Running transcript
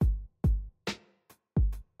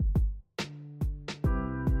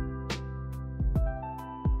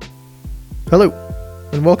Hello,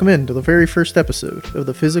 and welcome in to the very first episode of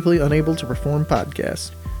the Physically Unable to Perform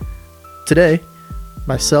podcast. Today,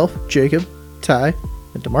 myself, Jacob, Ty,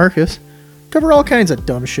 and DeMarcus cover all kinds of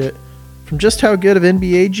dumb shit, from just how good of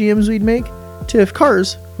NBA GMs we'd make, to if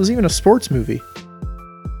Cars was even a sports movie.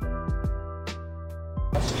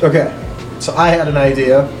 Okay, so I had an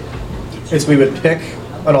idea. Is we would pick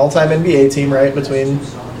an all-time NBA team, right, between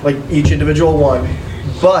like each individual one,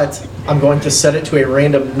 but I'm going to set it to a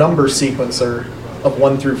random number sequencer of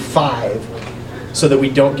 1 through 5 so that we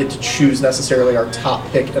don't get to choose necessarily our top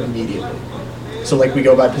pick immediately. So like we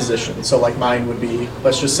go by position. So like mine would be,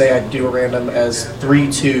 let's just say I do a random as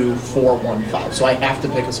 3, 2, 4, 1, 5. So I have to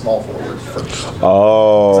pick a small forward first.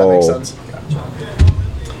 Oh. Does that make sense?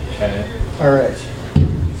 Okay. All right.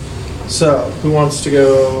 So who wants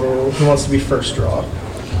to be first draw?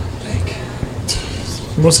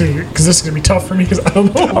 Mostly because this is going to be tough for me because I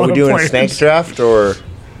don't know. Are we doing a snake draft or?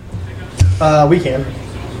 We can.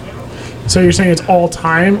 So you're saying it's all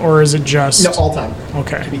time or is it just? No, all time.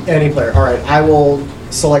 Okay. Could be any player. All right, I will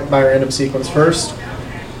select my random sequence first.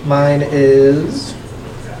 Mine is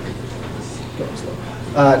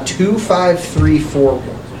 2, 5, 3, 4, 1.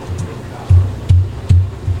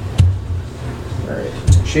 All right,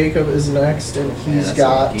 Jacob is next, and he's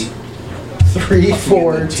got 3,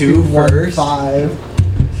 4, 2, 1, 5.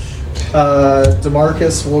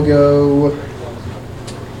 DeMarcus will go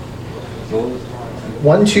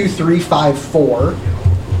 1, 2, 3, 5, 4.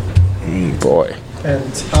 Boy.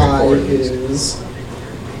 And Ty is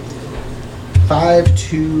 5,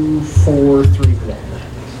 2, 4, 3,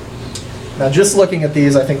 1. Now, just looking at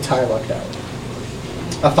these, I think Ty lucked out.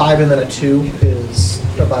 A 5 and then a 2 is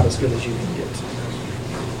about as good as you can get.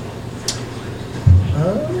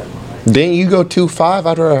 Didn't you go 2-5?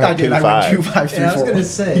 I'd rather have I did. 2-5. I went 2, 5, 3, 4. I was gonna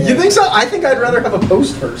say. You think so? I think I'd rather have a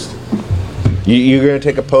post first. You're gonna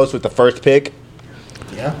take a post with the first pick?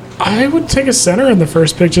 Yeah. I would take a center in the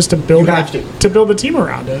first pick just to build You have to build the team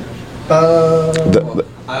around it.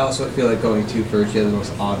 I also feel like going 2 first, you have the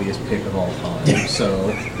most obvious pick of all time. So,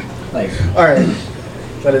 like. All right.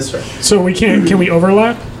 That is fair. So we can't. Can we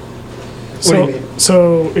overlap? What So, do you mean?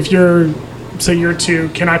 So if you're 2,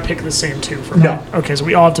 can I pick the same 2 for No. mine? Okay, so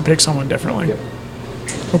we all have to pick someone differently. Yep.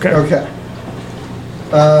 Okay. Okay.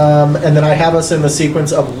 And then I have us in the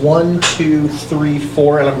sequence of 1, 2, 3,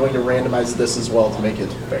 4, and I'm going to randomize this as well to make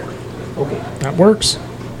it fair. Okay. That works.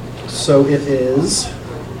 So it is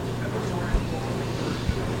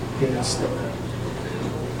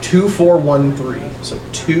 2, 4, 1, 3. So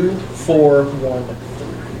 2, 4, 1,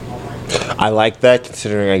 3. I like that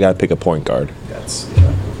considering I gotta pick a point guard. That's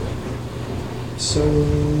So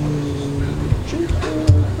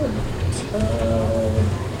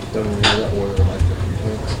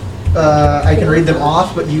I can read them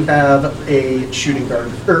off, but you have a shooting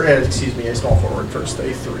guard, or a small forward first,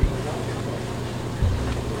 a 3.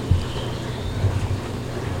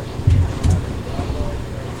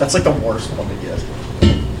 That's like the worst one to get.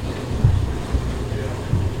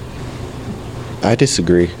 I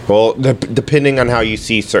disagree. Well, depending on how you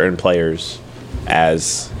see certain players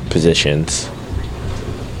as positions.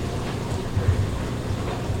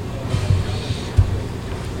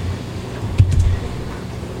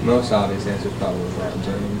 Most obvious answer is probably LeBron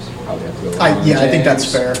James. Probably have to go LeBron I think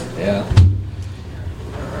that's James. fair. Yeah.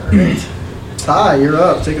 Ty, you're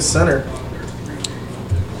up. Take a center.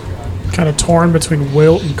 Kind of torn between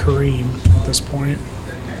Wilt and Kareem at this point.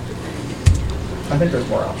 I think there's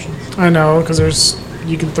more options. I know, because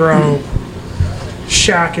you can throw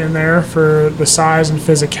Shaq in there for the size and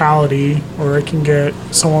physicality, or it can get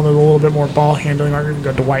someone with a little bit more ball handling, or you can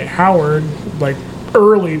go Dwight Howard, like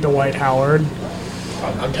early Dwight Howard.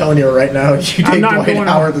 I'm telling you right now, you take Dwight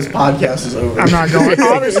Howard, this podcast is over. I'm not going.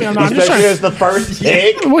 Obviously, I'm not. I'm just Especially trying. as the first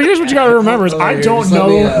pick. Well, here's what you got to remember: is I don't just let know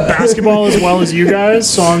me, basketball as well as you guys,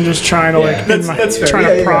 so I'm just trying to That's fair. trying Yeah,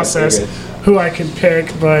 to yeah, process okay. who I can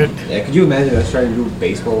pick. But Yeah, could you imagine us trying to do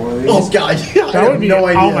baseball one of these? Oh god, yeah, I that have would be. no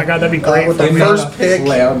idea. Oh my god, that'd be great. With the for me. first pick,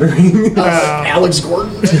 Floundering. Alex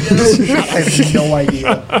Gordon. I guess. I have no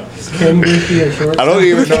idea. Ken Griffey at short. I don't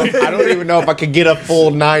even know if I could get a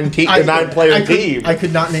full 9-player team. I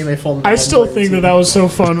could not name a full. I still think that was so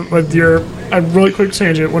fun with your. A really quick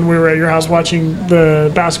tangent when we were at your house watching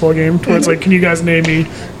the basketball game, where it's like, can you guys name me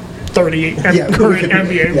 30 current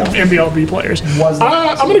NBLB players?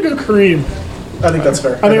 I'm gonna go Kareem. I think that's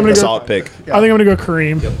fair. I think I'm gonna go. Solid pick. I think I'm gonna go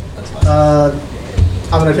Kareem. Yep, that's fine.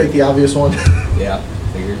 I'm gonna take the obvious one. Yeah,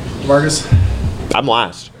 figured. Marcus. I'm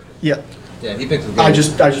last. Yeah. Yeah, he picked. I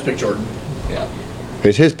just picked Jordan. Yeah.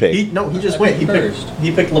 It's his pick. He just went. He First.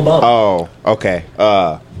 picked LeBron. Oh, okay.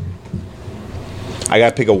 I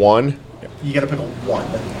gotta pick a 1. You gotta pick a 1.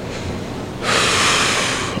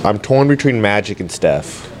 I'm torn between Magic and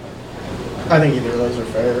Steph. I think either of those are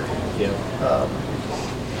fair. Yeah.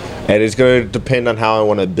 And it's going to depend on how I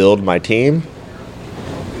want to build my team.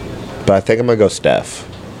 But I think I'm going to go Steph.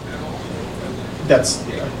 That's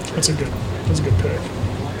That's a good pick.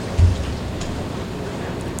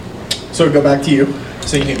 So we go back to you.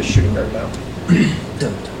 So you need a shooting guard now.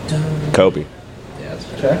 Kobe. Yeah, that's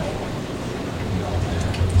fair. Okay.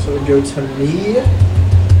 So we go to me.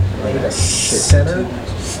 I need a center.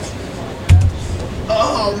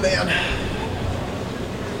 Oh man.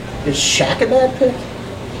 Is Shaq a bad pick?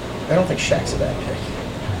 I don't think Shaq's a bad pick.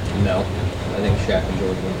 No. I think Shaq and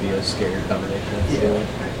Jordan would be a scary combination.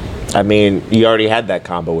 Yeah. I mean, you already had that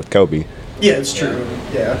combo with Kobe. Yeah, it's true.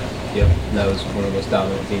 Yeah. Yep. That was one of the most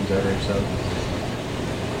dominant teams ever, so.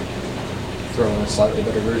 Throwing a slightly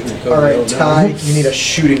better version of Kobe. All right, no. Ty, you need a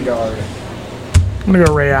shooting guard. I'm gonna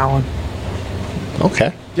go Ray Allen.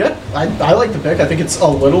 Okay. Yeah, I like the pick. I think it's a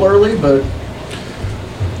little early, but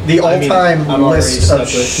the I mean, all-time I'm already list stuck of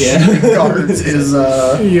with- yeah. shooting guards is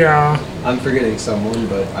Yeah, I'm forgetting someone,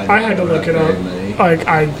 but I had to look it up. Very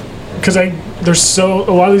many. Because there's so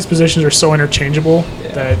a lot of these positions are so interchangeable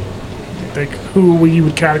Yeah. that like who you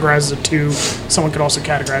would categorize as a 2, someone could also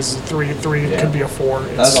categorize as a 3. 3 Yeah. could be a 4.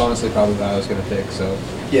 That's honestly probably what I was going to pick, so.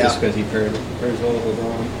 Yeah. Just because he pairs well with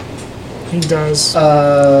LeBron. He does.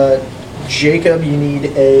 Jacob. You need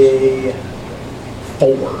a 4,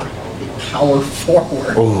 a power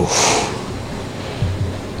forward. Ooh.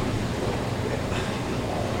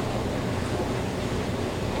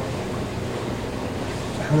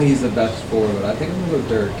 I don't think he's the best forward, but I think I'm going to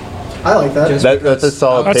go Dirk. I like that. Just- That's a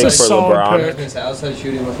solid That's pick a for solid LeBron. I was pick. going to say outside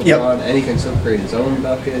shooting with Yep. LeBron, and he can still create his own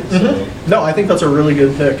bucket, so No, I think that's a really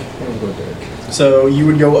good pick. I'm going to go Dirk. So you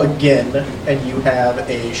would go again, and you have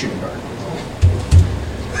a shooting guard.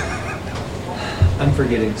 I'm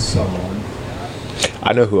forgetting someone.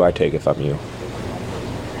 I know who I take if I'm you.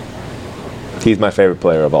 He's my favorite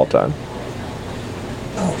player of all time.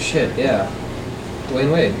 Oh, shit, yeah.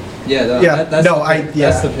 Dwayne Wade. Yeah, no, Yeah, that's no, the I- pick. yeah.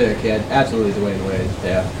 That's the pick. Yeah, absolutely Dwayne Wade.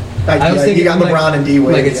 Yeah. You got like- LeBron and D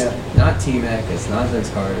Wade. Like it's yeah. not T-Mac, it's not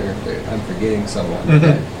Vince Carter. I'm forgetting someone.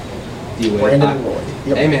 Mhm. D Wade. Brandon Lloyd.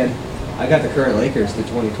 Yep. Hey man, I got the current Lakers, the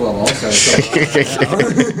 2012 All-Star.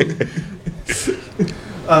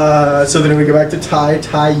 So then we go back to Ty.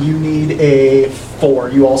 Ty, you need a 4.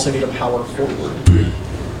 You also need a power forward.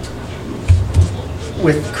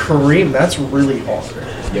 With Kareem, that's really hard.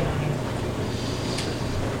 Yep.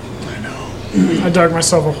 I dug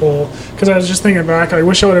myself a hole because I was just thinking back. I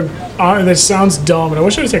wish I would have. This sounds dumb, but I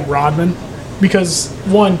wish I would have taken Rodman because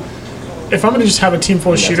one, if I'm gonna just have a team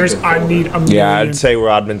full of That's a shooters, good I forward. need a million. Yeah, I'd say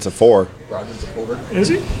Rodman's a 4. Rodman's a forward. Is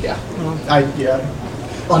he? Yeah.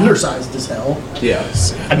 Undersized as hell. Yeah.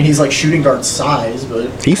 I mean, he's like shooting guard size, but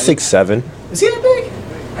He's 6'7". is he that big?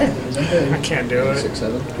 I didn't think he was that I big. can't do it.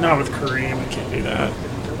 6'7". Not with Kareem. I can't do that.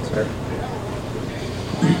 Sorry.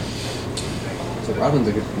 So Rodman's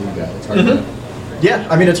a good glue guy. It's hard to. Yeah,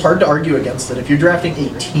 I mean, it's hard to argue against it. If you're drafting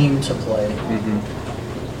a team to play,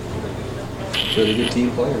 Really good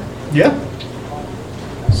team player. yeah.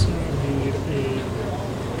 So I need a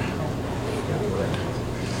power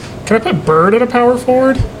forward. Can I put Bird at a power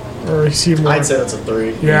forward, or is he more? I'd say that's a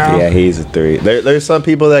 3. Yeah. Yeah, he's a 3. There's some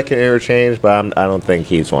people that can interchange, but I don't think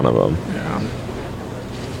he's one of them. Yeah.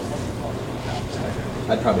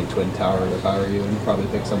 I'd probably twin tower if I were you, and probably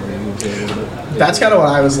pick somebody who's a little bit. That's kind of what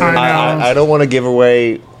I was thinking. I know. I don't want to give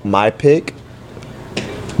away my pick,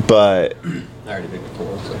 but I already picked a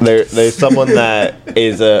 4. So. there's someone that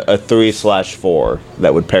is a 3/4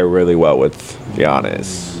 that would pair really well with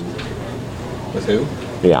Giannis. With who?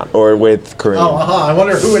 Yeah, or with Kareem. Oh, I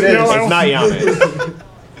wonder who it is. No, It's not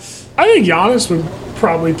Giannis. I think Giannis would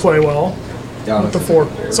probably play well Giannis with the is a 4.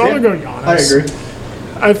 good player. So I'm gonna go Giannis. I agree.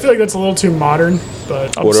 I feel like that's a little too modern,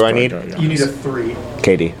 but I'll What do just I probably need? go Giannis. You need a 3.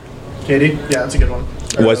 Katie Katie? Yeah, that's a good one.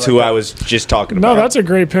 was who I was just talking No, about. that's a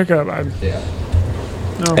great pickup. Yeah.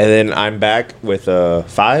 And then I'm back with a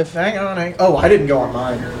 5. Hang on. Oh, I didn't go on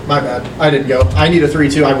mine. My bad. I didn't go. I need a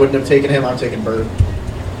 3 too. I wouldn't have taken him. I'm taking Bird.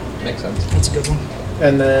 Makes sense. That's a good one.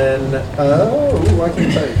 And then, I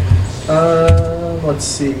can type. Let's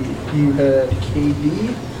see. You had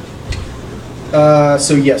KD.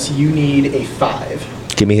 So yes, you need a 5.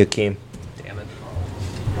 Give me Hakeem. Damn it.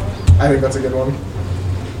 I think that's a good one.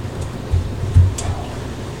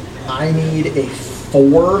 I need a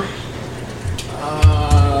 4.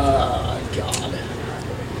 God.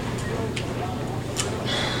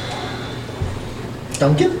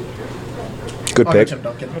 Duncan? Good I'll pick. go Tim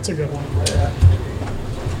Duncan. That's a good one.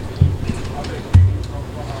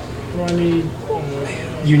 What do I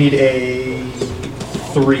need? You need a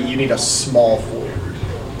 3. You need a small forward.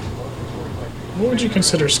 What would you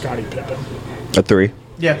consider Scottie Pippen? A 3.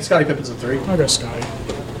 Yeah, Scottie Pippen's a 3. I'll go Scottie.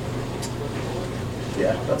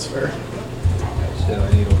 Yeah, that's fair. So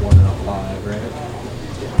I need a 1 and a 5, right?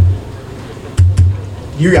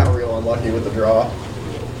 You got real unlucky with the draw.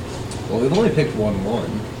 Well, we've only picked 1-1,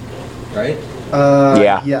 right?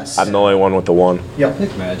 Yeah. Yes. I'm the only one with the 1. I Yep.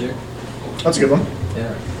 picked Magic. That's a good one.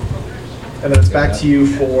 Yeah. And then it's back to you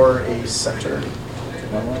for a center.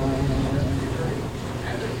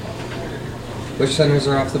 Which centers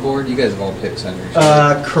are off the board? You guys have all picked centers.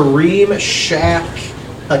 Kareem, Shaq,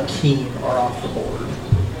 Hakeem are off the board.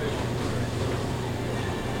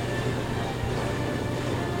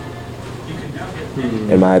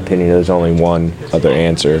 In my opinion, there's only one other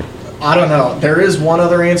answer. I don't know. There is one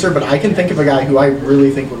other answer, but I can think of a guy who I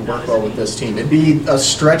really think would work well with this team. It'd be a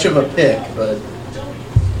stretch of a pick, but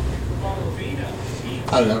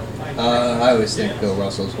I don't know. I always think Bill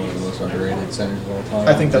Russell's one of the most underrated centers of all time.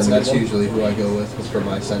 I think that's and a good that's one. usually who I go with for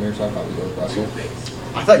my center, so I'll probably go with Russell.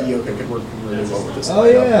 I thought Jokic could work really well with this. Oh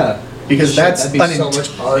lineup. yeah, Because that's that'd be an so much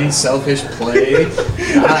unselfish play.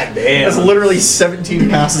 God That's damn. literally 17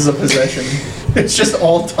 passes of possession. It's just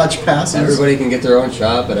all touch passes. Everybody can get their own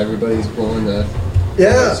shot, but everybody's willing to.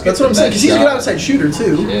 Yeah, that's what I'm saying. Because he's a good Shot. outside shooter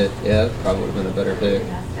too. Shit, yeah, probably would have been a better pick.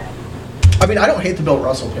 I mean, I don't hate the Bill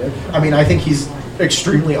Russell pick. I mean, I think he's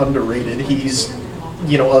extremely underrated. He's,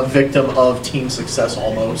 a victim of team success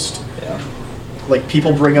almost. Yeah. Like,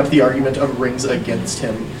 people bring up the argument of rings against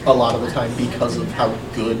him a lot of the time because of how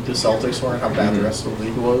good the Celtics were and how bad the rest of the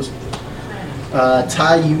league was.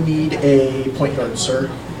 Ty, you need a point guard, sir.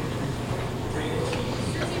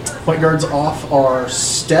 Point guards off are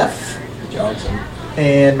Steph Johnson.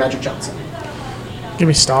 and Magic Johnson. Give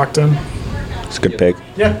me Stockton. It's a good pick.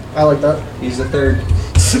 Yeah, I like that. He's the third.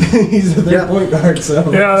 He's the third Yeah. point guard. So.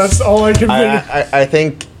 Yeah, that's all I can think. I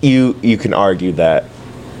think you can argue that.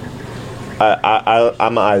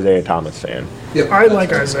 I'm an Isaiah Thomas fan. Yep, I that's like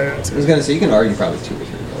fair. Isaiah I too. was gonna say you can argue probably 2 or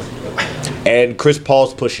 3 more. But. And Chris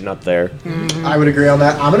Paul's pushing up there. I would agree on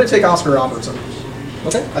that. I'm going to take Oscar Robertson.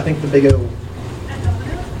 Okay. I think the big O.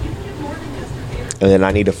 And then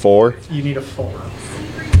I need a 4. You need a 4.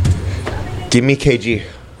 Give me KG.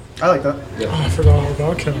 I like that. Oh, I forgot all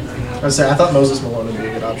about Kevin Durant. I thought Moses Malone would be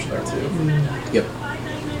a good option there too. Yep.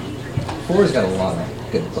 4's got a lot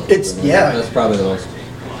of good players. It's- in it. yeah. That's probably the most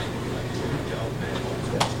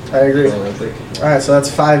I agree. prolific. All right, so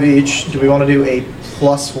that's 5 each. Do we want to do a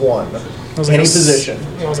 +1? I was like Any a s- position.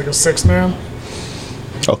 I was like a 6-man.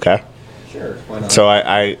 Okay. Sure. Why not? So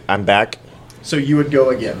I'm back. So you would go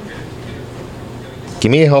again.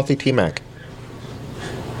 Give me a healthy T-Mac.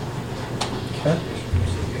 Okay.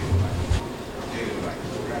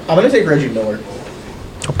 I'm going to take Reggie Miller.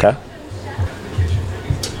 Okay.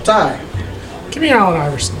 Ty. Give me Allen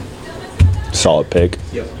Iverson. Solid pick.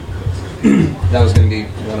 Yep. That was gonna be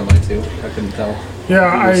one of my 2. I couldn't tell.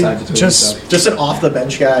 Yeah, You decided I to just tweet Just an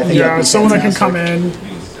off-the-bench guy. I think that'd be someone that can fantastic. come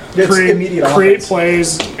in, It's immediate create offense.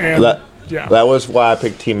 plays, and That yeah. that was why I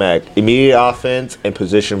picked T-Mac. Immediate offense and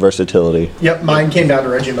position versatility. Yep, mine came down to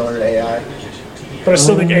Reggie Miller and AI. But I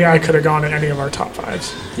still think AI could have gone in any of our top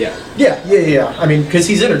 5s. Yeah. Yeah. I mean, because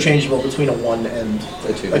he's interchangeable between a 1 and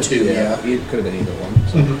A 2. A 2, yeah. He could have been either one.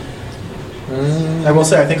 So. I will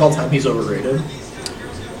say I think all time he's overrated.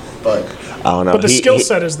 But I don't know. But the He- skill he-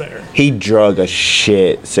 set is there. He drug a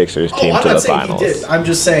shit Sixers team I'm to not the saying finals. he did. I'm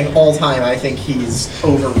just saying all time I think he's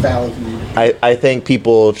overvalued. I think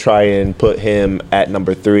people try and put him at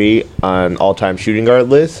number 3 on all-time shooting guard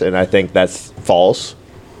lists, and I think that's false.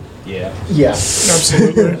 Yeah. Yeah.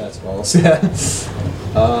 Absolutely. That's false. Yeah.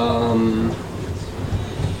 I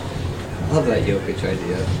love that Jokic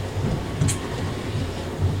idea.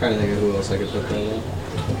 Trying to think of who else I could put that in.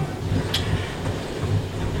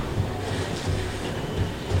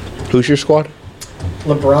 Who's your squad?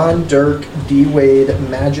 LeBron, Dirk, D Wade,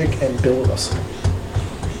 Magic, and Bill Russell.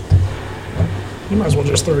 You might as well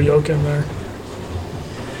just throw Yoke in there.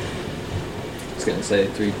 I was gonna say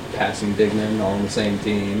 3 passing big men all on the same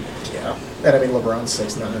team. Yeah. And I mean LeBron's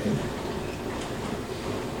 6'9".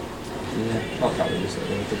 Yeah, I'll probably just go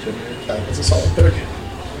with the chip. That's a solid pick.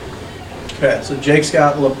 Okay, so Jake's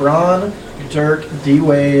got LeBron, Dirk, D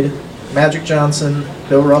Wade, Magic Johnson,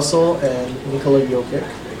 Bill Russell, and Nikola Jokic.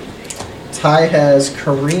 Ty has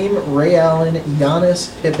Kareem, Ray Allen,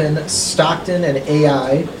 Giannis, Pippen, Stockton, and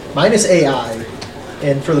AI. Minus AI.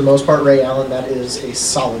 And for the most part, Ray Allen, that is a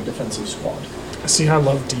solid defensive squad. See, I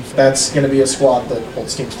love defense. That's going to be a squad that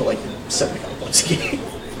holds teams to like 75 points a game.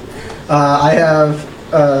 I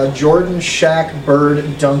have Jordan, Shaq,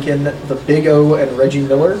 Bird, Duncan, the Big O, and Reggie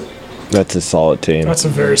Miller. That's a solid team. That's a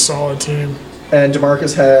very solid team. And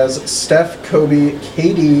DeMarcus has Steph, Kobe,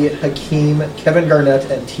 KD, Hakeem, Kevin Garnett,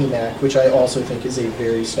 and T-Mac, which I also think is a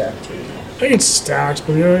very stacked team. I think it's stacked,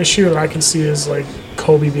 but the only issue that I can see is like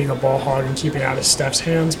Kobe being a ball hog and keeping it out of Steph's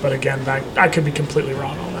hands. But again, that I could be completely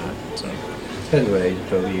wrong on that. So. Depends what age of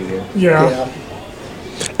Kobe you do. Yeah.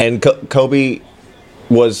 And Kobe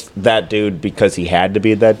was that dude because he had to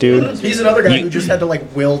be that dude. He's another guy who just had to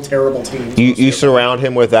like will terrible teams. You surround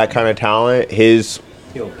him with that kind of talent,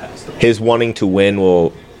 He'll pass them. his wanting to win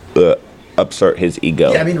will upset his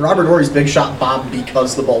ego. Yeah, I mean, Robert Horry's big shot bombed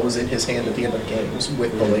because the ball was in his hand at the end of games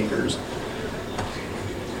with the Lakers.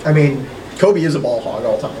 I mean, Kobe is a ball hog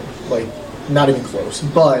all time. Like, not even close.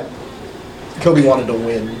 But Kobe wanted to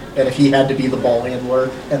win, and if he had to be the ball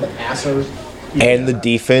handler and the passer... And the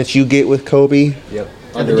defense you get with Kobe. Yep.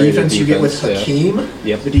 And the defense you get with Hakeem. Yeah.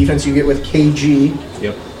 Yep. The defense you get with KG.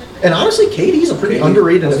 Yep. And honestly, KD's a pretty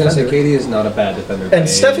underrated I was going to defender. say, KD is not a bad defender. by And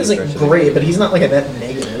Steph any isn't stretch of the great, imagination. but he's not like a net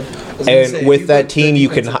negative. I was gonna And say, if with you that put team, the you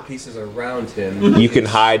can defensive pieces around him. You can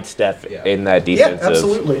hide Steph Yeah. in that Yeah, defensive.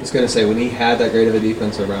 absolutely. I was going to say, when he had that great of a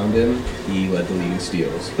defense around him, he led the league in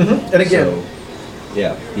steals. And again, So,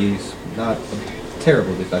 yeah, he's not a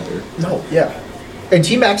terrible defender. no, yeah. And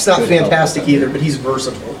T-Mac's not Good help fantastic defender. either, but he's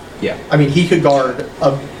versatile. Yeah. I mean, he could guard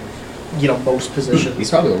most positions. He's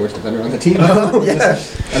probably the worst defender on the team. Yeah.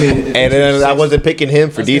 I mean, And then I wasn't picking him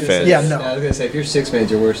for defense. Yeah, no. I was gonna say, if you're 6 man's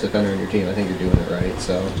your worst defender on your team, I think you're doing it right.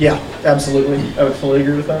 So, Yeah, absolutely. I would fully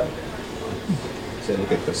agree with that. so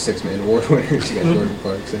look at the 6-man award winners. You got Jordan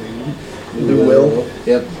Clarkson, Lou Will.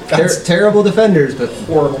 Yep, That's- terrible defenders, but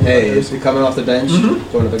Horrible hey, defenders. if you're coming off the bench,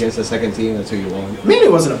 going up against the second team, that's who you want. Manny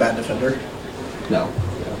wasn't a bad defender. No.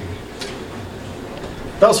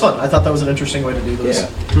 That was fun. I thought that was an interesting way to do this.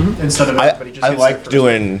 Yeah. Instead of I everybody just gets like their first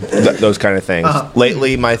doing those kind of things. Uh-huh.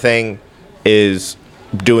 Lately, my thing is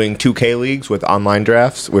doing 2K leagues with online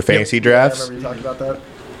drafts, with fantasy Yep. drafts. I remember you talked about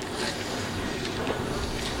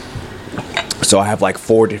that. So I have like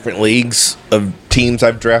 4 different leagues of teams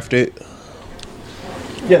I've drafted.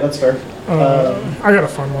 Yeah, that's fair. I got a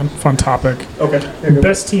fun topic. Okay. Here you go.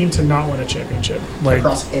 Best team to not win a championship, like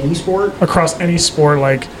Across any sport? across any sport.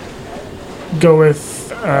 Like go with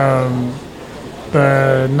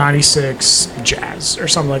the '96 Jazz or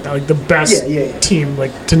something like that. Like the best Yeah. team,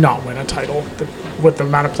 like to not win a title with the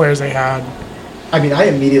amount of players they had. I mean, I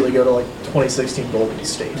immediately go to like 2016 Golden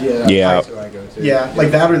State. Yeah. That's who I go to. Yeah,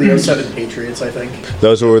 like that or the 07 Patriots, I think.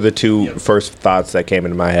 Those were the 2 first thoughts that came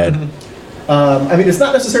into my head. I mean, it's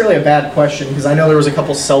not necessarily a bad question because I know there was a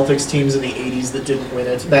couple Celtics teams in the 80s that didn't win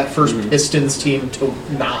it. That first Pistons team to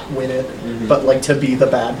not win it, but like to be the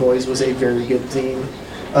bad boys was a very good team.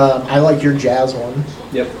 I like your Jazz one.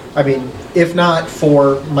 Yep. I mean, if not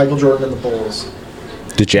for Michael Jordan and the Bulls,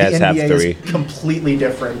 The Jazz the have NBA 3. is completely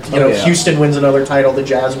different. You Oh, know, yeah. Houston wins another title, the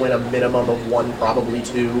Jazz win a minimum of 1, probably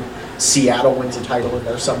 2. Seattle wins a title in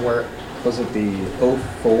there somewhere. Was it the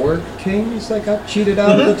 04 Kings that got cheated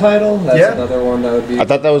out of the title? That's Yeah. another one that would be. I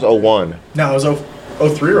thought that was 01. No, it was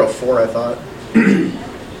 03 or 04, I thought.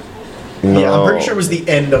 No. Yeah, I'm pretty sure it was the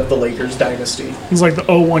end of the Lakers dynasty. It was like the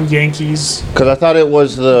 '01 Yankees. Because I thought it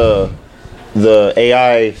was the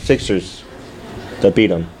AI Sixers that beat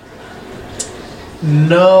them.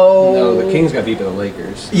 No. No, the Kings got beat by the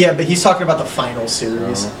Lakers. Yeah, but he's talking about the final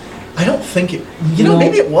series. No. I don't think it. You know, No.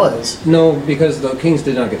 maybe it was. No, because the Kings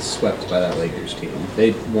did not get swept by that Lakers team.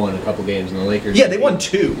 They won a couple games, and the Lakers. Yeah, they won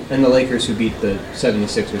 2. And the Lakers, who beat the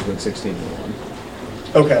 76ers, went 16-1.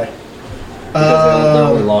 Okay. Because their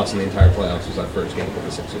only loss in the entire playoffs was that first game with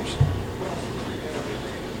the Sixers.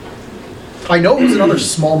 I know it was another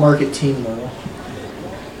small market team though.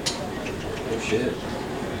 Oh shit.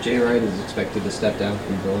 Jay Wright is expected to step down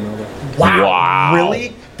from Villanova. Wow.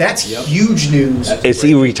 Really? That's Yep. huge news. That's Is great.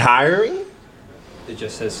 he retiring? It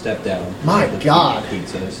just says step down. My The God. tweet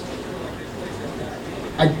says.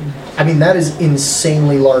 I mean, that is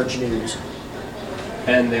insanely large news.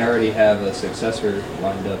 And they already have a successor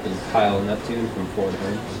lined up in Kyle Neptune from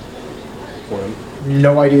Fordham.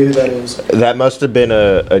 No idea who that is. That must have been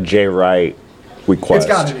a Jay Wright request.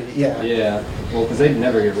 It's got to be, yeah. Yeah, well, because they'd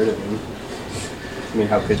never get rid of him. I mean,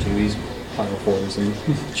 how could you? He's Final Fours and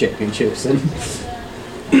championships and.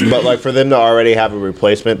 But like for them to already have a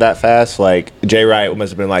replacement that fast, like Jay Wright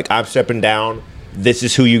must have been like, I'm stepping down. This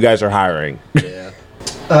is who you guys are hiring.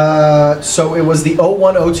 Yeah. So it was the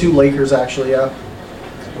 01-02 Lakers, actually, yeah.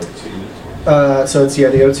 So it's, the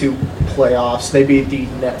 02 playoffs. They beat the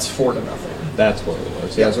Nets 4-0. That's what it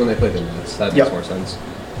was. Yeah, that's when they played the Nets. That makes Yep. more sense.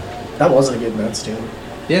 That wasn't a good Nets team.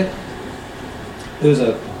 Yeah. It was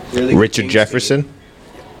a really good Richard Kings Jefferson. team.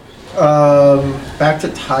 Back to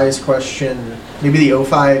Ty's question, maybe the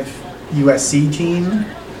 05 USC team.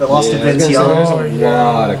 They lost to I was Vince gonna say, Young. there's Oh, a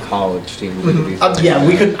yeah. lot of college teams. that could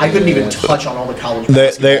be I couldn't even touch on all the college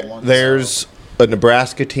basketball ones. There's a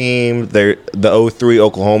Nebraska team. The 03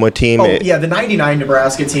 Oklahoma team. Oh, yeah, the 99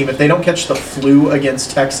 Nebraska team, if they don't catch the flu against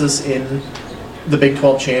Texas in the Big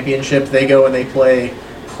 12 championship, they go and they play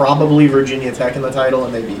probably Virginia Tech in the title,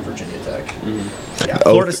 and they beat Virginia Tech. Yeah,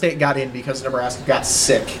 Florida State got in because Nebraska got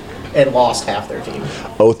sick and lost half their team.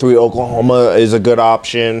 03 Oklahoma is a good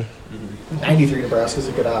option. 93 Nebraska is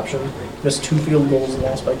a good option. Missed 2 field goals and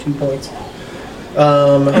lost by 2 points.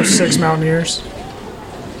 06 Mountaineers.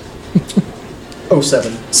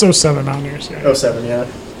 07. So 7 Mountaineers, yeah. 07, yeah.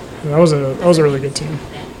 That was a really good team.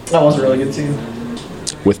 That was a really good team.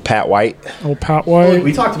 With Pat White. Old Pat White.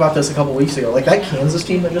 We talked about this a couple weeks ago. Like, that Kansas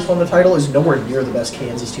team that just won the title is nowhere near the best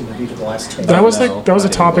Kansas team to beat in the last 10 That years. was a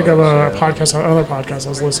topic of a podcast, another podcast I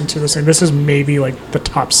was listening to. This thing. This is maybe like the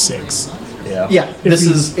top 6. Yeah, this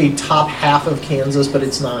is a top half of Kansas, but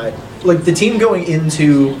it's not. Like, the team going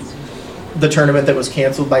into the tournament that was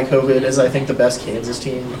canceled by COVID is, I think, the best Kansas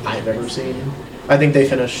team I've ever seen. I think they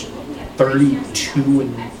finished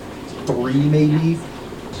 32-3, maybe.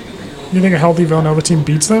 You think a healthy Villanova team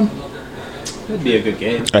beats them? That'd be a good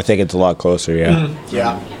game. I think it's a lot closer, yeah.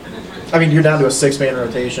 Yeah. I mean, you're down to a 6-man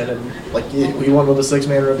rotation, and, like, we won with a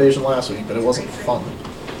 6-man rotation last week, but it wasn't fun.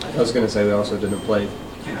 I was gonna say we also didn't play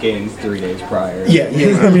games 3 days prior. Yeah.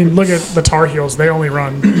 I mean, look at the Tar Heels. They only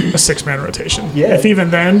run a 6-man rotation. Yeah. If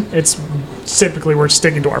even then, it's typically we're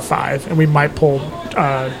sticking to our 5, and we might pull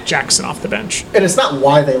Jackson off the bench. And it's not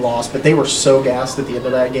why they lost, but they were so gassed at the end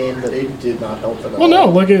of that game that it did not help them at Well, no,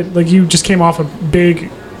 all. look at you just came off a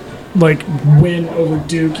big win over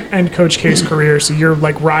Duke and Coach K's career, so you're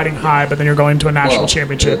riding high, but then you're going to a national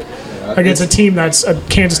championship against a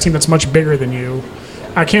Kansas team that's much bigger than you.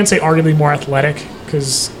 I can't say arguably more athletic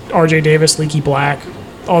because R.J. Davis, Leaky Black,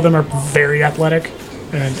 all of them are very athletic,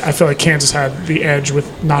 and I feel like Kansas had the edge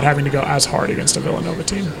with not having to go as hard against a Villanova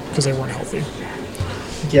team because they weren't healthy.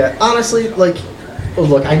 Yeah, honestly, look,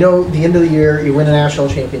 I know the end of the year, you win a national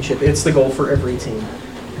championship. It's the goal for every team.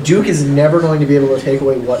 Duke is never going to be able to take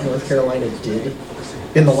away what North Carolina did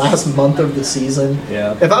in the last month of the season.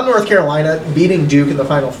 Yeah. If I'm North Carolina, beating Duke in the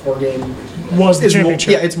Final Four game Was the is more,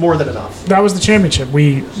 championship. yeah, it's more than enough. That was the championship.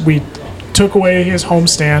 We took away his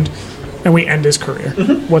homestand, and we end his career.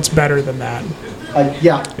 What's better than that?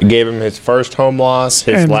 Yeah, It gave him his first home loss,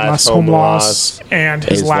 his And last home loss. and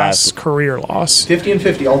his last career loss. 50 and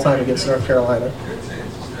 50 all time against North Carolina.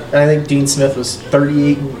 And I think Dean Smith was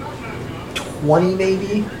 38 and 20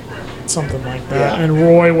 maybe. Something like that. Yeah. And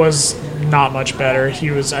Roy was not much better. I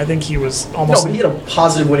think he was No, almost. but he had a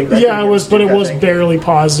positive winning record. Yeah, it was, against but Duke, it I was think. barely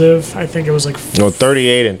positive. I think it was like. No,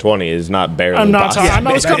 38 and 20 is not barely I'm not possible. talking.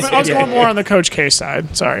 I was Yeah. going more on the Coach K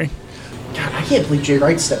side. Sorry. God, I can't believe Jay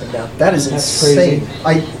Wright's stepping down. That is That's insane.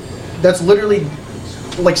 crazy. That's literally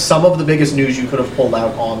like some of the biggest news you could have pulled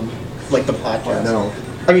out on like the podcast. No,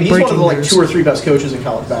 I mean, he's one of Breaking the news. 2 or 3 best coaches in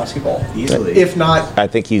college basketball. easily. If not, I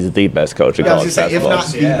think he's the best coach in Yeah, I was college gonna say, if basketball.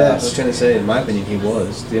 not- the yeah, I was best. gonna say, in my opinion, he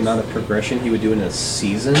was. The amount of progression he would do in a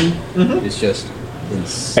season is just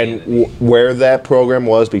insane. And where that program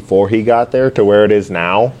was before he got there to where it is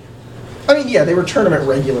now, I mean, yeah, they were tournament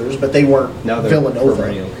regulars, but they weren't now they're Villanova.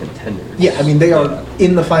 perennial contenders. Yeah, I mean, they are Yeah.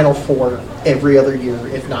 in the Final Four every other year,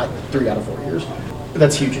 if not 3 out of 4 years.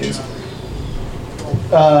 That's huge news.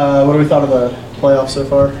 What do we thought of the playoffs so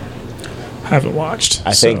far? Haven't watched.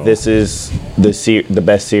 I think this is the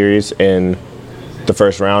best series in the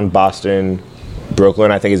first round. Boston,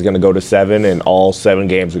 Brooklyn. I think is going to go to 7, and all 7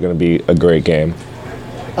 games are going to be a great game.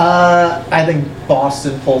 I think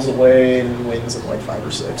Boston pulls away and wins in like 5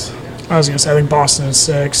 or 6. I was gonna say I think Boston is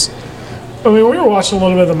 6. I mean, we were watching a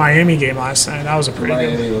little bit of the Miami game last night. That was a pretty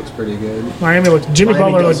good. Miami looks pretty good, Miami looked. Jimmy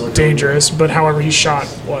Miami Butler does looked look really dangerous, but however, he shot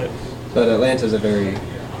what? but Atlanta's a very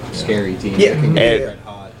scary team. Yeah. They can get And- red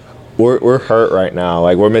hot. We're hurt right now.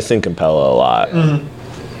 Like we're missing Capella a lot.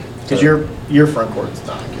 Because your front court's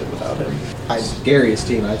not good without him. Scariest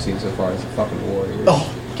team I've seen so far is the fucking Warriors.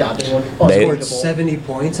 Oh, God, they look They- unbelievable. 70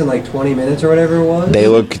 points in like 20 minutes or whatever it was. They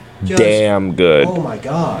look Just- damn good. Oh my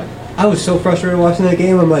god. I was so frustrated watching that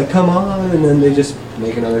game. I'm like, come on. And then they just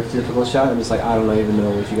make another difficult shot. I'm just like, I don't even know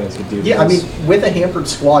what you guys could do. Yeah, I mean, because with a hampered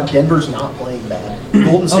squad, Denver's not playing bad.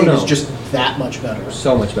 Golden State no. is just that much better.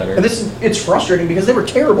 so much better. And it's frustrating because they were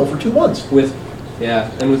terrible for 2 months.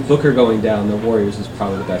 And with Booker going down, the Warriors is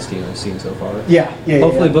probably the best team I've seen so far. Yeah.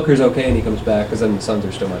 Hopefully Booker's okay and he comes back, because then the Suns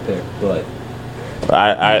are still my pick. But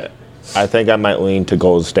I think I might lean to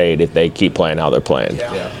Golden State if they keep playing how they're playing.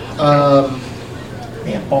 Yeah.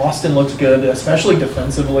 Man, Boston looks good, especially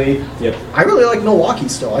defensively. Yep. I really like Milwaukee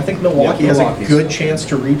still. I think Milwaukee has a Milwaukee's good still chance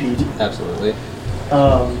to repeat. Absolutely.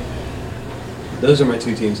 Those are my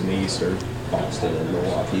two teams in the East, are Boston and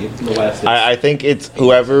Milwaukee. In the West, I think it's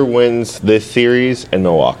whoever wins this series and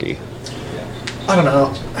Milwaukee. I don't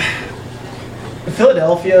know.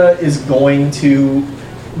 Philadelphia is going to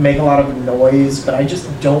make a lot of noise, but I just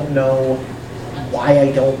don't know why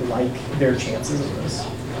I don't like their chances in this.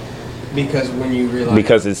 because when you realize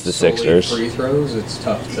Because it's the solely Sixers. free throws, it's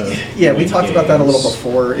tough to. Yeah, we win talked about that a little games.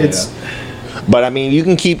 before. It's But I mean, you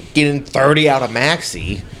can keep getting 30 out of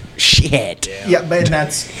Maxey. Shit. yeah, but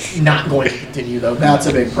that's not going to continue though. That's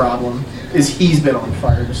a big problem. Is he's been on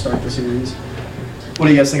fire to start the series. What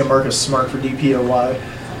do you guys think of Marcus Smart for DPOY?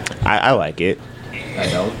 I like it. I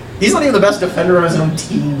don't. He's not even the best defender on his own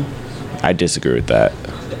team. I disagree with that.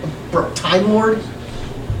 Bro, Time Lord?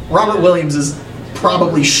 Robert Williams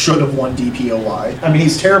probably should have won DPOY. I mean,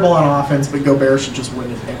 he's terrible on offense, but Gobert should just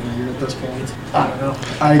win it every year at this point. I don't know.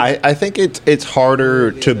 I think it's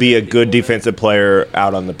harder to be a good defensive player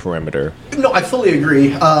out on the perimeter. No, I fully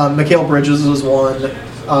agree. Mikal Bridges was one.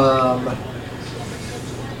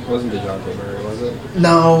 Wasn't DeJounte Murray, was it?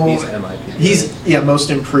 No. He's MIP. He's most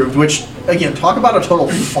improved, which, again, talk about a total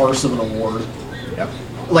farce of an award. Yep.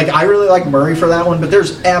 Like, I really like Murray for that one, but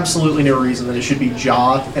there's absolutely no reason that it should be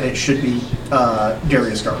Ja and it should be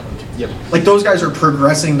Darius Garland. Yep. Like, those guys are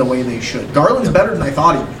progressing the way they should. Garland's better than I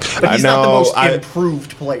thought he would, but he's not the most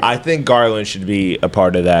improved player. I think Garland should be a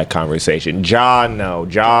part of that conversation. Ja, no.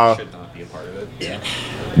 Ja, Should not be a part of it. yeah.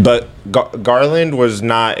 but Garland was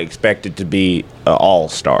not expected to be an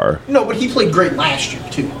all-star. No, but he played great last year,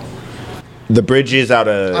 too. The Bridges out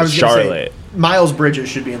I of was gonna say, Charlotte. Miles Bridges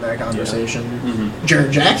should be in that conversation.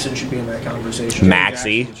 Jaren Jackson should be in that conversation.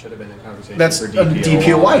 Maxey. Jackson should have been in conversation That's for a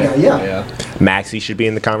DPOY guy, yeah. Yeah. Maxey should be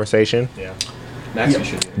in the conversation. Yeah. Maxey Yep.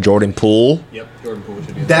 should be. Jordan Poole. Yep. Jordan Poole should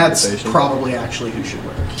be in the That's conversation. probably actually who should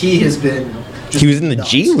win. He has been just He was in the nuts.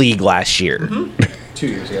 G League last year. 2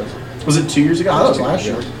 years ago. Was it 2 years ago? I thought it was last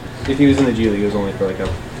year. If he was in the G League, it was only for like a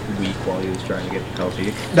week while he was trying to get healthy.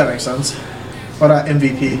 That makes sense. But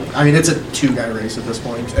MVP, I mean, it's a two-guy race at this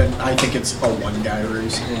point, and I think it's a one-guy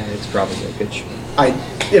race. Yeah, it's probably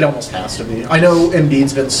Jokic. It almost has to be. I know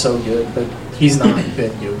Embiid's been so good, but he's not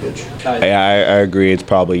been Jokic. I agree. It's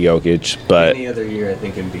probably Jokic, but Any other year, I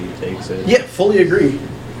think Embiid takes it. Yeah, fully agree.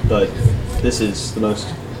 But this is the most.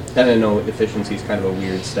 And I know efficiency is kind of a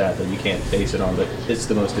weird stat that you can't base it on, but it's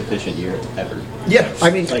the most efficient year ever. Yeah, I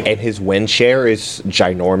mean, Like- and his win share is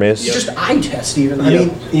ginormous. just eye test even. I Yep.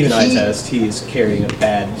 mean, even eye he- test, he's carrying a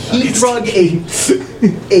bad. He drug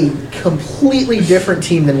a completely different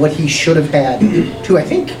team than what he should have had to, I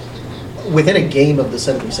think, within a game of the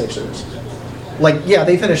 76ers. Like, yeah,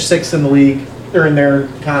 they finished sixth in the league, or in their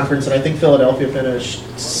conference, and I think Philadelphia finished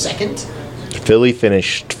second. Philly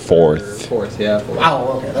finished fourth. Fourth, yeah. Fourth. Wow,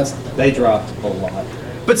 okay, that's. They dropped a lot.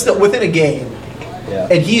 But still, within a game. Yeah.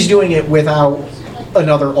 And he's doing it without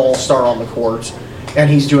another all-star on the court, and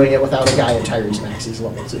he's doing it without a guy at Tyrese Maxey's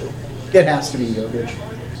level, too. It has to be Jokic.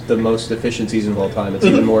 The most efficient season of all time. It's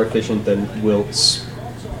even more efficient than Wilt's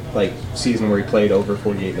season where he played over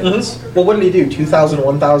 48 minutes. Well, what did he do? 2,000,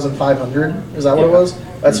 1,500? Is that what it Yeah. was?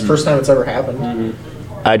 That's the first time it's ever happened.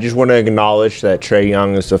 I just want to acknowledge that Trae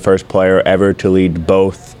Young is the first player ever to lead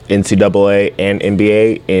both NCAA and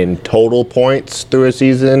NBA in total points through a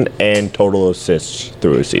season and total assists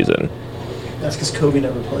through a season. That's because Kobe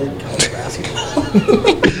never played college basketball.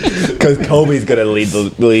 Because Kobe's going to lead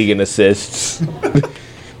the league in assists.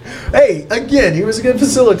 Hey, again, he was a good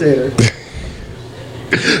facilitator.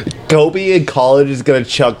 Kobe in college is going to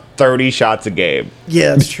chuck 30 shots a game.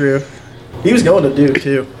 Yeah, it's true. He was going to Duke,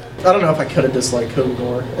 too. I don't know if I could have disliked Kobe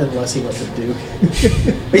more unless he went to Duke.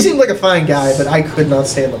 He seemed like a fine guy, but I could not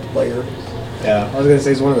stand the player. Yeah, I was gonna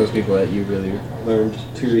say he's one of those people that you really learned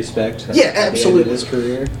to respect. Yeah, at the end of absolutely. his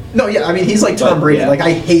career. No, yeah, I mean, he's like Tom But, Brady. yeah. Like,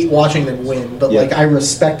 I hate watching them win, but, Yeah. like, I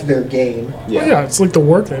respect their game. Well, yeah, it's like the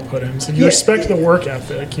work they put in. So you Yeah. respect the work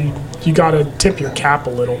ethic. You got to tip your cap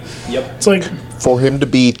a little. Yep. It's like For him to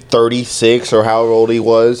be 36 or however old he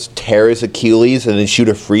was, tear his Achilles, and then shoot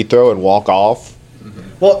a free throw and walk off.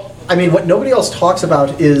 Well, I mean, what nobody else talks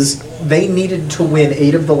about is they needed to win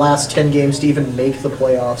 8 of the last 10 games to even make the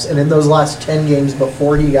playoffs. And in those last 10 games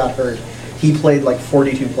before he got hurt, he played like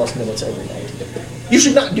 42 plus minutes every night. You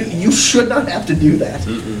should not have to do that.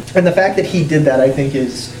 And the fact that he did that, I think,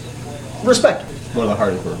 is respectable. One of the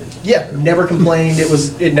hardest workers. Yeah, never complained.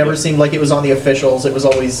 It never seemed like it was on the officials. It was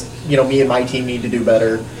always, me and my team need to do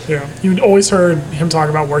better. Yeah, you always heard him talk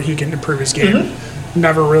about where he can improve his game.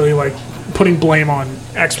 Never really putting blame on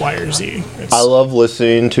X, Y, or Z. I love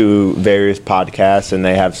listening to various podcasts and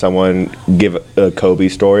they have someone give a Kobe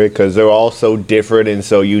story because they're all so different and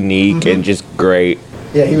so unique and just great.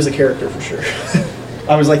 Yeah, he was a character for sure.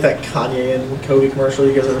 I was like that Kanye and Kobe commercial.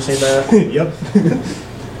 You guys ever seen that?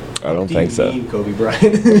 Yep. I don't think so. Kobe Bryant.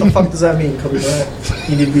 What the fuck does that mean, Kobe Bryant?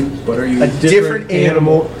 You need to be But are you a different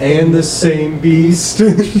animal. and the same beast?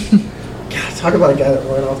 God, talk about a guy that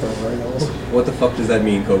ran off the rails. What the fuck does that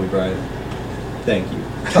mean, Kobe Bryant? Thank you.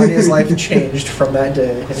 Kanye's life changed from that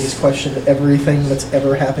day, and he's questioned everything that's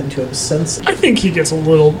ever happened to him since. I think he gets a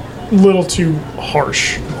little too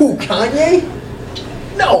harsh. Who, Kanye?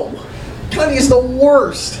 No. Kanye's the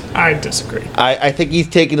worst. I disagree. I think he's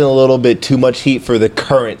taking a little bit too much heat for the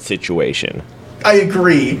current situation. I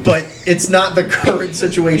agree, but it's not the current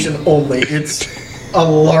situation only. It's a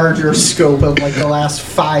larger scope of like the last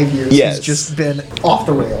 5 years. Yes. He's just been off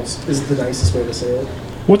the rails, is the nicest way to say it.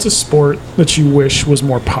 What's a sport that you wish was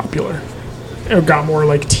more popular? Or got more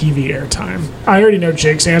like TV airtime? I already know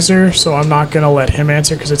Jake's answer, so I'm not gonna let him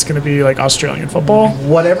answer because it's gonna be like Australian football.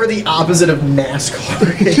 Whatever the opposite of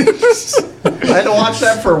NASCAR is. I had to watch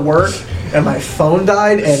that for work, and my phone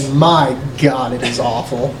died, and my God, it is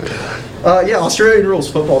awful. Yeah, Australian rules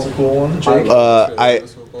football's a cool one. Jake?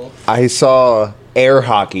 I saw air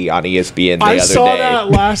hockey on ESPN the I other saw day. that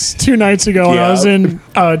last 2 nights ago when I was in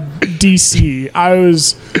DC. I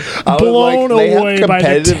was blown they have away by the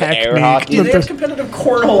competitive air technique. hockey? Yeah, they have competitive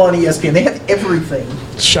cornhole on ESPN. They have everything.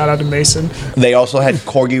 Shout out to Mason. They also had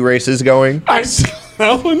corgi races going. I saw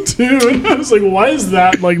that one too, and I was like, "Why is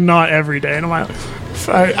that like not every day?" And I'm like,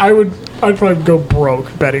 I'd probably go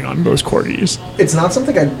broke betting on those corgis. It's not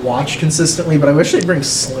something I'd watch consistently, but I wish they'd bring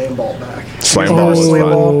slam ball back. Slam Remember ball was slam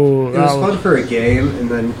fun. ball? It was fun for a game, and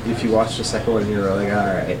then if you watch the second one, you're like, all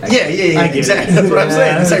right. Yeah, exactly. That's what I'm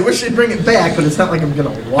saying. It's like, I wish they'd bring it back, but it's not like I'm gonna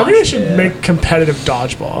watch I think they it. should make competitive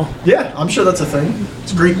dodgeball. Yeah, I'm sure that's a thing.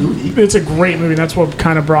 It's a great movie. It's a great movie. That's what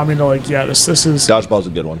kind of brought me to like, yeah, this is Dodgeball's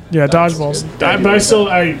a good one. yeah, dodgeball's. But I still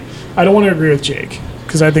I don't want to agree with Jake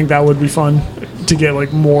because I think that would be fun to get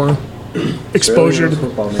like more exposure to.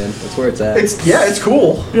 football, man. That's where it's at. It's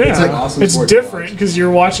cool. Yeah, It's an awesome it's sport to different watch. because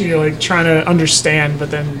you're watching, you're like trying to understand,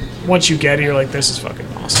 but then once you get it, you're like, this is fucking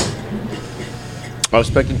awesome. I was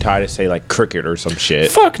expecting Ty to say like cricket or some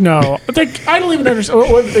shit. Fuck no, like I don't even understand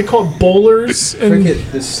what they call bowlers and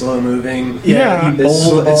Cricket is slow moving. Yeah. you bowl It's,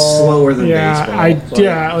 the it's ball. slower than yeah,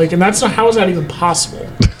 baseball. like, and that's not how is that even possible?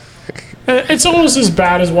 It's almost as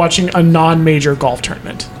bad as watching a non-major golf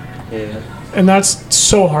tournament. Yeah. And that's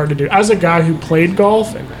so hard to do. As a guy who played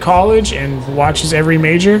golf in college and watches every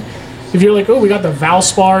major, if you're like, oh, we got the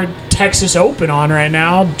Valspar Texas Open on right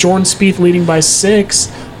now, Jordan Spieth leading by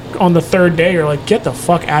 6 on the third day, you're like, get the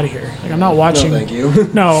fuck out of here. Like, I'm not watching. No, thank you.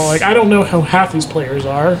 No, like, I don't know who half these players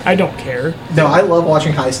are. I don't care. No, I love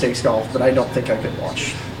watching high stakes golf, but I don't think I could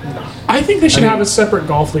watch. I think they should have a separate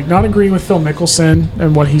golf league. Not agreeing with Phil Mickelson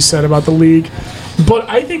and what he said about the league, but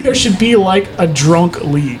I think there should be like a drunk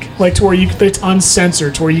league, like to where it's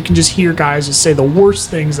uncensored, to where you can just hear guys just say the worst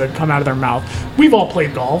things that come out of their mouth. We've all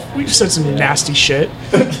played golf. We've said some nasty shit.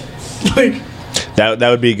 Like, That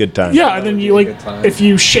would be a good time. yeah, and then you be a like good time. if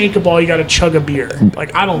you shake a ball, you got to chug a beer.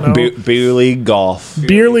 Like, I don't know. Beer league golf.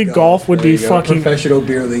 Beer league golf would There be you go. fucking. Professional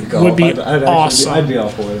beer league golf. would be I'd awesome. I'd be all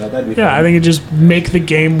for that. That'd be Yeah, fun. I think it just make the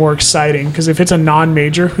game more exciting because if it's a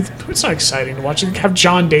non-major, it's not exciting to watch. Have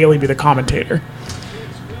John Daly be the commentator.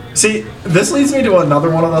 See, this leads me to another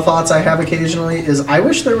one of the thoughts I have occasionally is I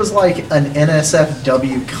wish there was like an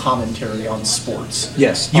NSFW commentary on sports.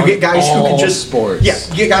 Yes. You on get guys who all can just sports. Yeah,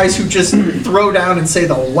 you get guys who just throw down and say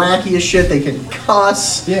the wackiest shit. They can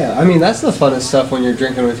cuss. Yeah, I mean that's the funnest stuff when you're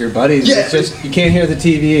drinking with your buddies. Yeah. It's just you can't hear the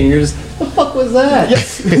TV and you're just the fuck was that?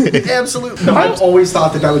 Absolutely. No, I've always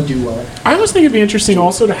thought that would do well. I always think it'd be interesting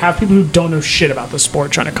also to have people who don't know shit about the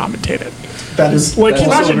sport trying to commentate it. That is Like, that's can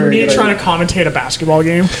you also a imagine very me good trying idea. to commentate a basketball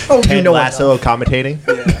game? Oh, you Ted know Lasso of commentating.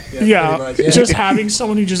 Yeah, pretty much, just having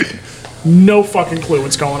someone who just no fucking clue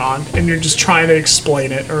what's going on, and you're just trying to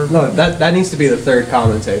explain it. Or No, that needs to be the third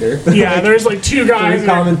commentator. yeah, there's like two guys.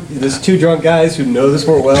 There's two drunk guys who know the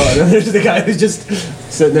sport well, and then there's the guy who's just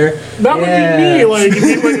sitting there. That would Yeah. be me. Like,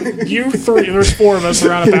 if you three, there's 4 of us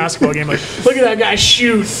around a basketball game. Like, look at that guy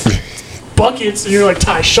shoot buckets, and you're like,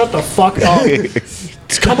 Ty, shut the fuck up.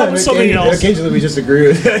 Just come up with something else. Occasionally we just agree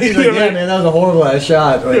with it. He's like, Yeah, yeah, like- man, that was a horrible ass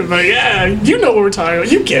shot. Like, But yeah, you know what we're talking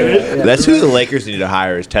about. You get it. yeah. That's who the Lakers need to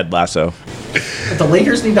hire is Ted Lasso. But the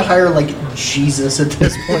Lakers need to hire like Jesus at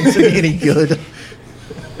this point to be any good.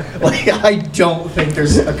 Like, I don't think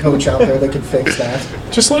there's a coach out there that can fix that.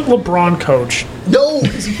 Just let LeBron coach. No,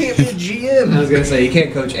 because he can't be a I was GM. gonna say you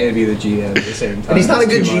can't coach and be the GM at the same time. And he's not a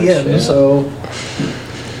That's good too much, GM, yeah. so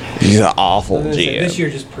He's an awful I was gonna say, GM. this year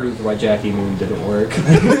just proved why Jackie Moon didn't work.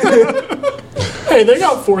 Hey, they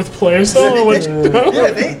got fourth place. Oh,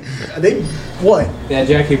 Yeah, they what? Yeah,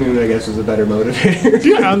 Jackie Moon, I guess, was a better motivator.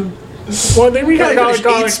 yeah. Well, then we Yeah, got he finished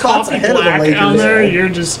 8 like spots coffee ahead of the black Lakers. down there. You're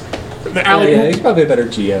just the alley. Yeah, he's probably a better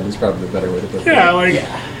GM. He's probably a better way to put it. Yeah, like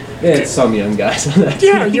Yeah, it's some young guys on that.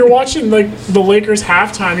 yeah, you're watching like the Lakers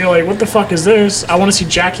halftime. You're like, what the fuck is this? I want to see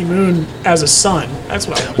Jackie Moon as a son. That's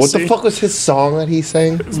what I want to What see. the fuck was his song that he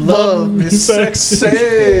sang? Love me sexy.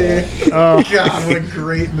 Oh God, what a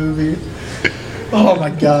great movie. Oh my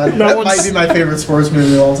God, that one's- might be my favorite sports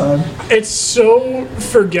movie of all time. It's so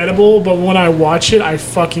forgettable, but when I watch it, I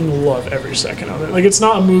fucking love every second of it. Like, it's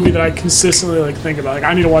not a movie that I consistently like think about. Like,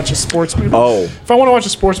 I need to watch a sports movie. Oh. If I want to watch a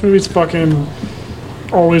sports movie, it's fucking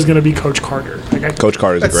always gonna be Coach Carter. Like, Coach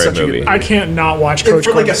Carter's That's a such great a good movie. I can't not watch And Coach for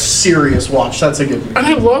like Carter. a serious watch, that's a good movie. And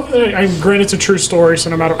I love that. I granted it's a true story, so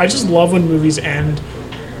no matter. I just love when movies end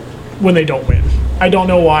when they don't win. I don't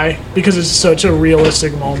know why, because it's such a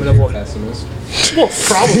realistic moment of like, Pessimist. well,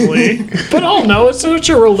 probably, but I don't know. It's such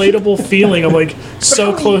a relatable feeling of like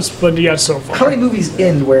so close, but yet so How far. many movies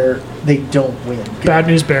end where they don't win? Bad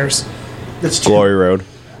News Bears, That's two. Glory Road.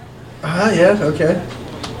 Ah, yeah, okay.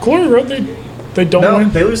 Glory Road. They don't No,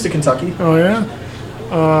 win. they lose to Kentucky. Oh yeah.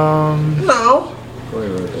 No. Glory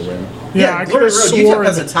Road to win. Yeah, I could Glory have Road, UTEP sworn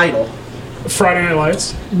has a title. Friday Night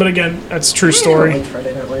Lights, but again, that's a true I don't story. like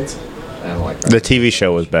Friday Night Lights. I don't like The that. TV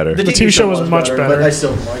show was better. The TV show was much but better. I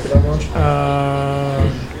still don't like it that much.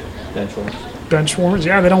 Eventually. Bench warmers.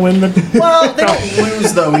 Yeah, they don't win the. Well, they don't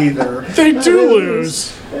lose though either. They do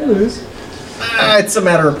lose. They lose. It's a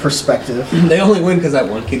matter of perspective. They only win because that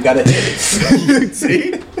one kid got a hit.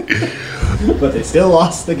 See? But they still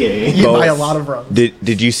lost the game. You buy a Both. lot of runs.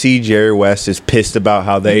 Did you see Jerry West is pissed about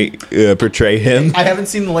how they portray him? I haven't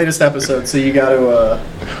seen the latest episode, so you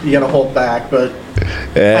gotta hold back. But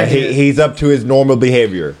He's up to his normal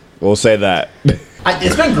behavior. We'll say that.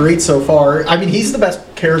 it's been great so far. I mean, he's the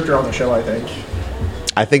best character on the show, I think.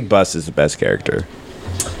 I think Bus is the best character.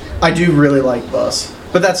 I do really like Bus,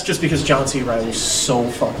 but that's just because John C. Reilly's so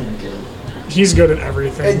fucking good. He's good at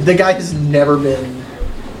everything. The guy has never been,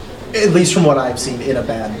 at least from what I've seen, in a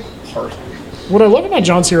bad part. What I love about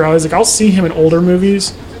John C. Reilly is like I'll see him in older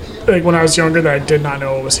movies, like when I was younger that I did not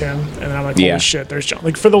know it was him, and then I'm like, holy Yeah. shit, there's John.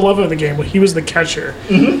 Like for the love of the game, he was the catcher,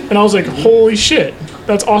 and I was like, holy shit,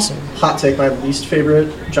 that's awesome. Hot take: my least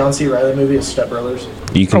favorite John C. Reilly movie is Step Brothers.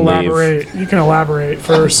 You can leave. Elaborate. You can elaborate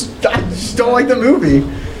first. I just don't like the movie.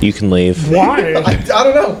 You can leave. Why? I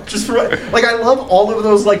don't know. Just for, like I love all of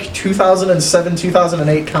those like 2007,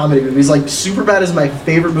 2008 comedy movies. Like Superbad is my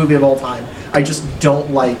favorite movie of all time. I just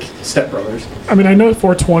don't like Step Brothers. I mean, I know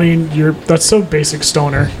 420. That's so basic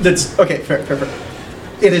stoner. That's okay. Fair.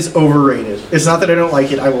 It is overrated. It's not that I don't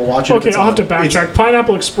like it. I will watch it. if Okay, it's I'll have to on. It's- backtrack.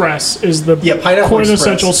 Pineapple Express is the Yeah, Pineapple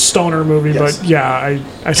quintessential Express. stoner movie, Yes. but yeah,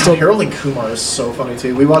 I still Harold and Kumar is so funny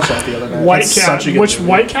too. We watched that the other night. White That's Castle. such a good Which movie.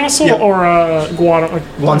 White Castle Yeah. or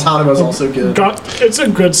Guantanamo is also good. It's a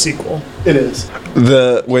good sequel. It is.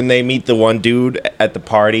 When they meet the one dude at the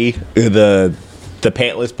party, the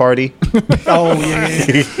pantless party. Oh yeah.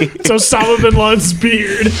 It's Osama bin Laden's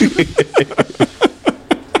beard.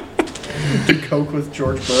 Did coke with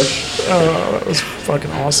George Bush. That was fucking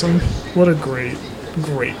awesome. What a great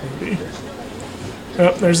movie.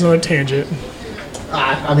 Oh, there's another tangent.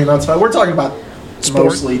 I mean that's fine. We're talking about Sport.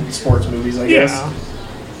 mostly sports movies, I guess. Yeah.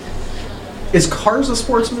 Is Cars a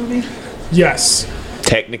sports movie? Yes.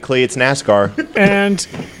 Technically, it's NASCAR. And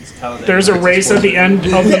there's a race at the end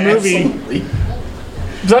of the movie. Absolutely.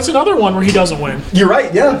 That's another one where he doesn't win. You're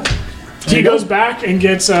right. Yeah. He goes back and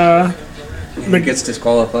gets He gets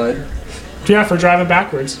disqualified. yeah, for driving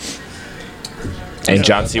backwards. And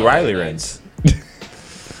John C. Riley wins.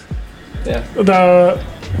 Yeah. The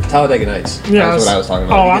Talladega Nights. Yeah, That's what I was talking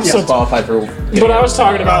about. oh, He I'm gets so- disqualified for. but I was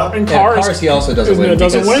talking about in Cars. Cars, he also doesn't win.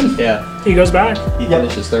 Doesn't because- win. Yeah. He goes back. He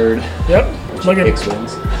finishes third. Yep. Look at Hicks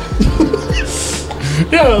wins.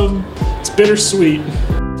 yeah. It's bittersweet.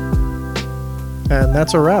 And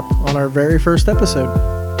that's a wrap on our very first episode.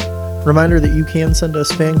 Reminder that you can send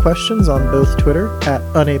us fan questions on both Twitter at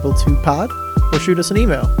unable2pod or shoot us an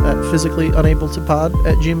email at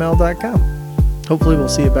physicallyunabletopod@gmail.com. Hopefully we'll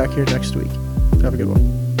see you back here next week. Have a good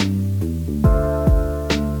one.